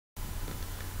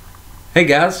Hey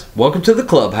guys, welcome to the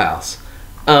Clubhouse.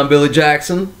 I'm Billy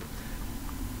Jackson.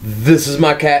 This is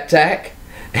my cat Tack.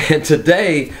 And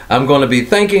today I'm going to be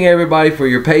thanking everybody for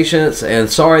your patience, and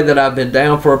sorry that I've been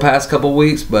down for the past couple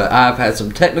weeks, but I've had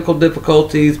some technical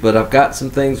difficulties, but I've got some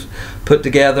things put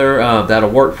together that'll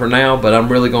work for now. But I'm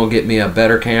really going to get me a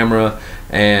better camera,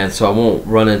 and so I won't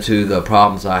run into the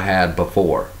problems I had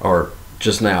before or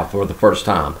just now for the first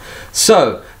time.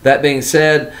 So that being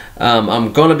said,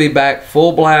 I'm going to be back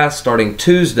full blast starting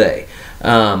Tuesday.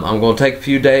 I'm going to take a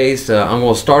few days. I'm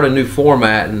going to start a new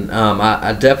format, and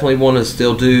I definitely want to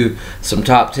still do some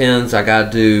top 10s. I got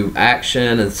to do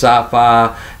action and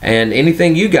sci-fi and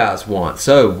anything you guys want.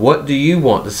 So what do you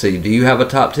want to see? Do you have a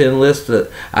top 10 list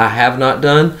that I have not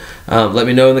done? Let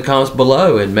me know in the comments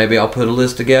below, and maybe I'll put a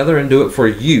list together and do it for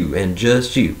you and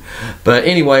just you. But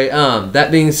anyway,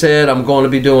 that being said, I'm going to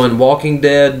be doing Walking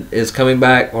Dead is coming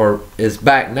back, or is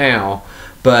back now.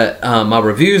 But my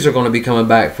reviews are going to be coming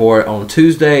back for it on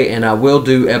Tuesday, and I will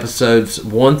do episodes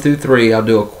 1 through 3. I'll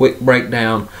do a quick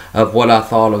breakdown of what I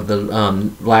thought of the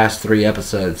last 3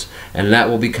 episodes, and that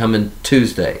will be coming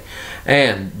Tuesday.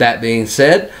 And that being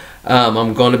said,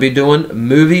 I'm going to be doing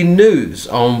movie news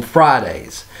on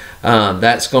Fridays.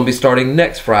 That's going to be starting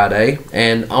next Friday,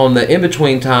 and on the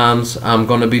in-between times I'm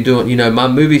going to be doing, my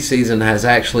movie season has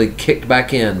actually kicked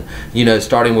back in,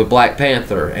 starting with Black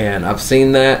Panther, and I've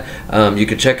seen that. You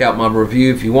can check out my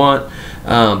review if you want,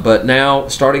 but now,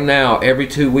 starting now, every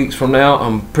 2 weeks from now,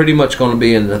 I'm pretty much going to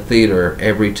be in the theater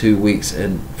every 2 weeks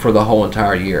and for the whole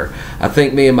entire year. I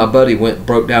think me and my buddy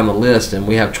broke down the list, and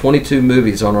we have 22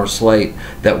 movies on our slate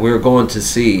that we're going to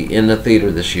see in the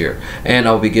theater this year, and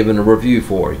I'll be giving a review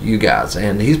for you guys,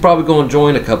 and he's probably going to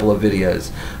join a couple of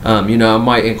videos. I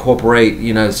might incorporate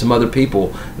some other people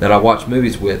that I watch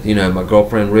movies with, my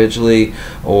girlfriend Ridgely,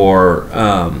 or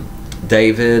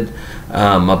David,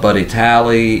 my buddy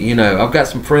Tally. I've got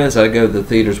some friends that I go to the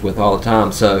theaters with all the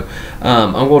time, so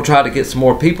I'm going to try to get some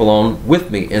more people on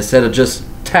with me instead of just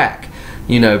Tack.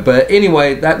 But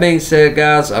anyway, that being said,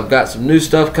 guys, I've got some new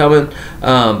stuff coming,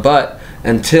 but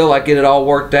until I get it all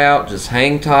worked out, just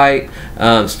hang tight.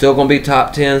 Still going to be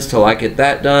top 10s till I get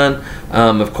that done.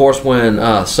 Of course,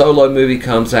 when Solo movie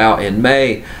comes out in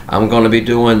May, I'm going to be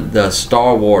doing the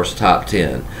Star Wars top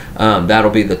 10.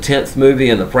 That'll be the 10th movie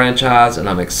in the franchise, and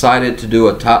I'm excited to do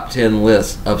a top 10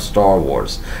 list of Star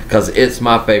Wars because it's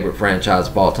my favorite franchise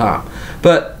of all time.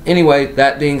 But anyway,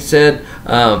 that being said,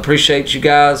 appreciate you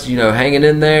guys, hanging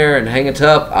in there and hanging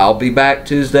tough. I'll be back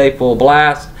Tuesday full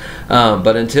blast.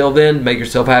 But until then, make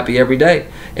yourself happy every day.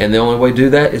 And the only way to do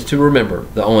that is to remember,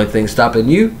 the only thing stopping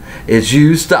you is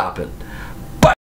you stopping.